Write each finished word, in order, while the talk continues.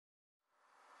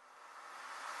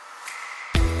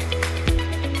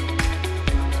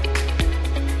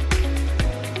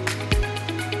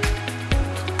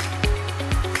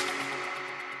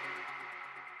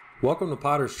Welcome to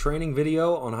Potter's training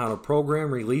video on how to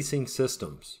program releasing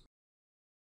systems.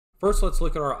 First, let's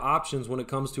look at our options when it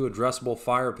comes to addressable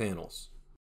fire panels.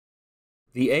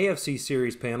 The AFC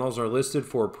series panels are listed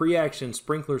for pre-action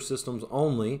sprinkler systems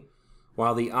only,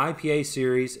 while the IPA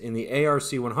series and the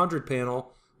ARC100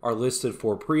 panel are listed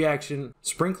for pre-action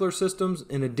sprinkler systems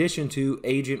in addition to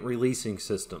agent releasing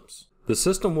systems. The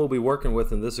system we'll be working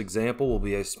with in this example will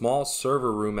be a small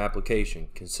server room application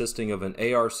consisting of an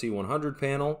ARC100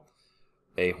 panel,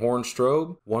 a horn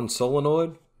strobe, one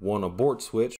solenoid, one abort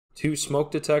switch, two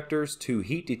smoke detectors, two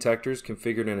heat detectors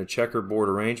configured in a checkerboard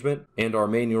arrangement, and our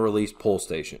manual release pull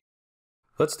station.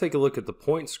 Let's take a look at the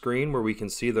point screen where we can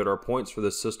see that our points for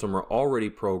this system are already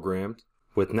programmed,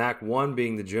 with NAC 1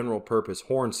 being the general purpose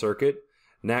horn circuit,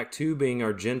 NAC 2 being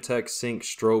our Gentex sync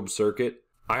strobe circuit,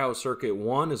 IO circuit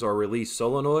 1 is our release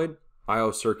solenoid,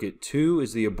 IO circuit 2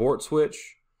 is the abort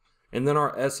switch, and then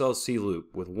our SLC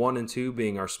loop, with 1 and 2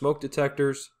 being our smoke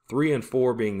detectors, 3 and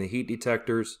 4 being the heat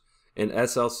detectors, and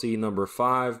SLC number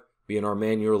 5 being our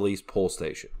manual release pull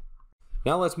station.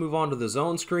 Now let's move on to the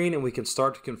zone screen and we can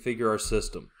start to configure our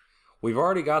system. We've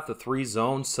already got the 3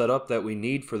 zones set up that we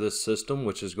need for this system,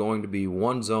 which is going to be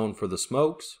 1 zone for the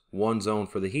smokes, 1 zone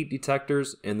for the heat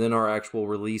detectors, and then our actual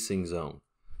releasing zone.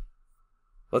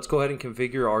 Let's go ahead and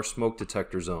configure our smoke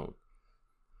detector zone.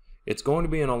 It's going to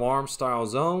be an alarm style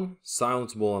zone,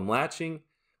 silenceable and latching,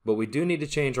 but we do need to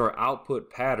change our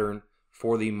output pattern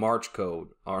for the march code.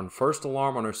 On first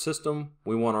alarm on our system,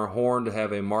 we want our horn to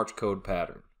have a march code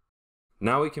pattern.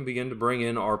 Now we can begin to bring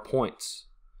in our points.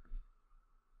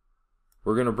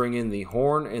 We're going to bring in the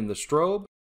horn and the strobe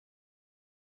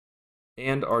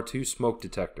and our 2 smoke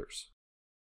detectors.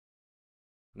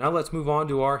 Now let's move on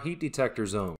to our heat detector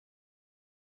zone.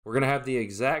 We're going to have the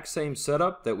exact same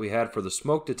setup that we had for the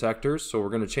smoke detectors, so we're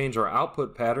going to change our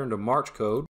output pattern to march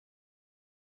code.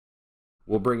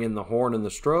 We'll bring in the horn and the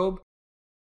strobe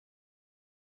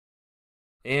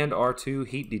and our 2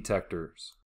 heat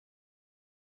detectors.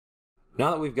 Now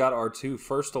that we've got our 2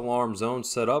 first alarm zones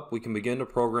set up, we can begin to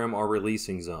program our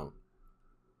releasing zone.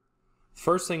 The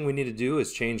first thing we need to do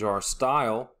is change our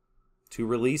style to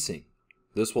releasing.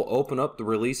 This will open up the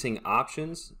releasing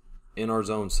options in our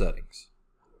zone settings.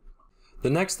 The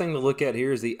next thing to look at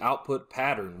here is the output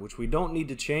pattern, which we don't need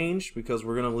to change because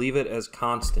we're going to leave it as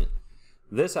constant.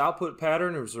 This output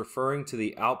pattern is referring to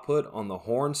the output on the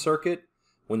horn circuit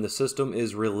when the system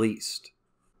is released.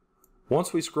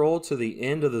 Once we scroll to the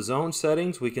end of the zone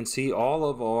settings, we can see all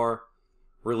of our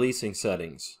releasing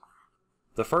settings.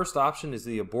 The first option is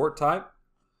the abort type.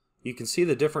 You can see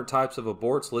the different types of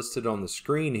aborts listed on the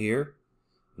screen here.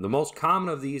 The most common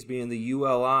of these being the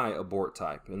ULI abort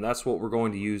type, and that's what we're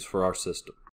going to use for our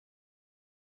system.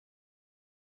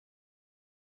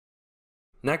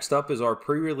 Next up is our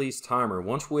pre-release timer.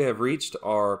 Once we have reached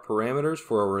our parameters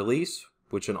for a release,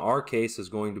 which in our case is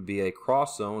going to be a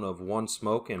cross zone of 1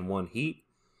 smoke and 1 heat,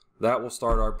 that will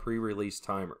start our pre-release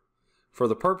timer. For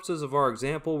the purposes of our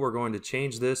example, we're going to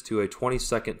change this to a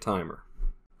 20-second timer.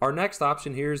 Our next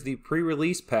option here is the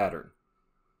pre-release pattern.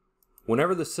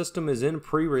 Whenever the system is in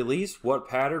pre-release, what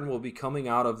pattern will be coming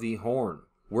out of the horn?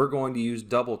 We're going to use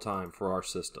double time for our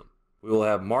system. We will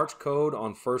have march code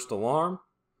on first alarm,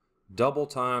 double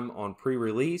time on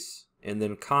pre-release, and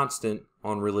then constant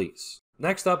on release.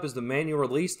 Next up is the manual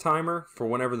release timer for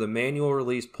whenever the manual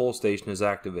release pull station is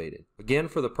activated. Again,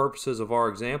 for the purposes of our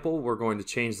example, we're going to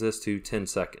change this to 10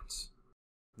 seconds.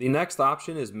 The next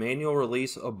option is manual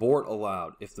release abort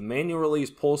allowed. If the manual release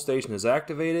pull station is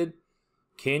activated,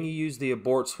 can you use the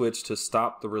abort switch to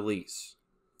stop the release?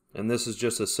 And this is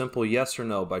just a simple yes or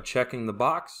no. By checking the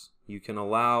box, you can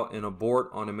allow an abort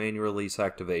on a manual release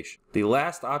activation. The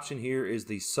last option here is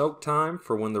the soak time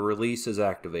for when the release is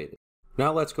activated.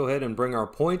 Now let's go ahead and bring our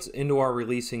points into our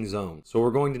releasing zone. So we're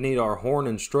going to need our horn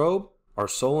and strobe, our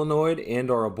solenoid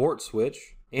and our abort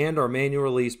switch, and our manual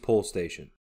release pull station.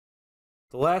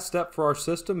 The last step for our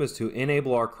system is to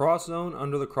enable our cross zone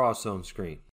under the cross zone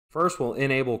screen. First, we'll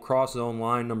enable cross zone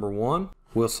line number 1.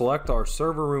 We'll select our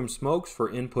server room smokes for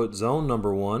input zone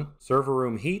number 1, server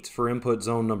room heats for input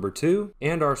zone number 2,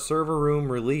 and our server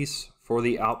room release for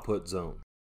the output zone.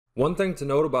 One thing to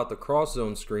note about the cross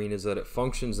zone screen is that it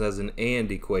functions as an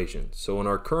AND equation. So in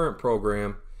our current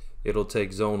program, it'll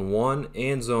take zone 1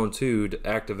 and zone 2 to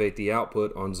activate the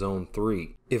output on zone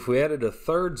 3. If we added a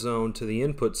third zone to the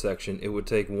input section, it would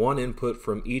take 1 input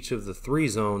from each of the 3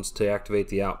 zones to activate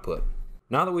the output.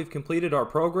 Now that we've completed our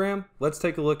program, let's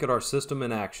take a look at our system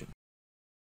in action.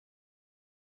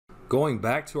 Going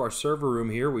back to our server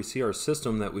room here, we see our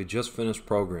system that we just finished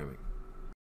programming.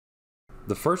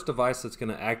 The first device that's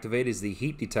going to activate is the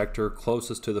heat detector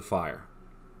closest to the fire.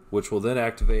 which will then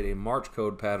activate a march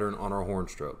code pattern on our horn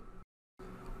strobe.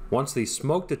 Once the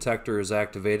smoke detector is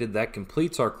activated, that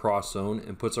completes our cross zone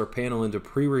and puts our panel into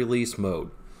pre-release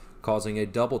mode, causing a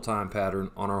double time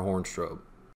pattern on our horn strobe.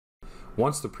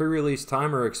 Once the pre-release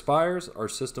timer expires, our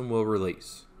system will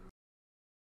release.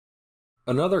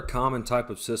 Another common type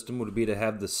of system would be to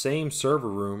have the same server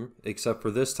room, except for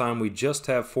this time we just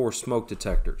have 4 smoke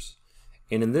detectors.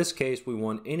 And in this case, we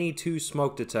want any 2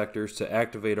 smoke detectors to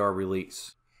activate our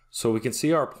release. So we can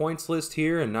see our points list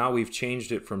here, and now we've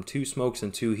changed it from 2 smokes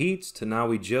and 2 heats to now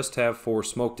we just have 4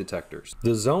 smoke detectors.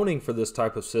 The zoning for this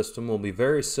type of system will be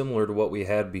very similar to what we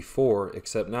had before,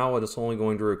 except now it is only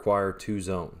going to require 2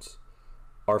 zones.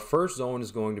 Our first zone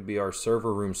is going to be our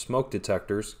server room smoke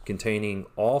detectors, containing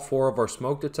all 4 of our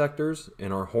smoke detectors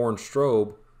and our horn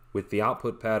strobe with the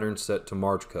output pattern set to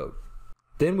march code.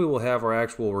 Then we will have our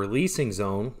actual releasing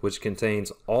zone, which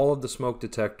contains all of the smoke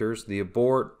detectors, the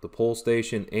abort, the pull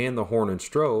station, and the horn and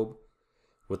strobe,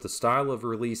 with the style of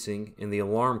releasing and the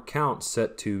alarm count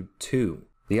set to 2.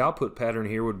 The output pattern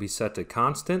here would be set to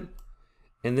constant,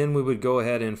 and then we would go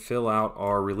ahead and fill out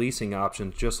our releasing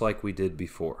options just like we did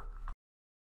before.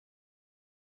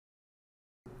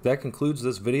 That concludes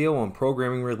this video on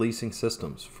programming releasing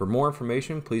systems. For more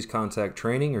information, please contact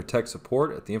training or tech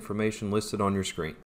support at the information listed on your screen.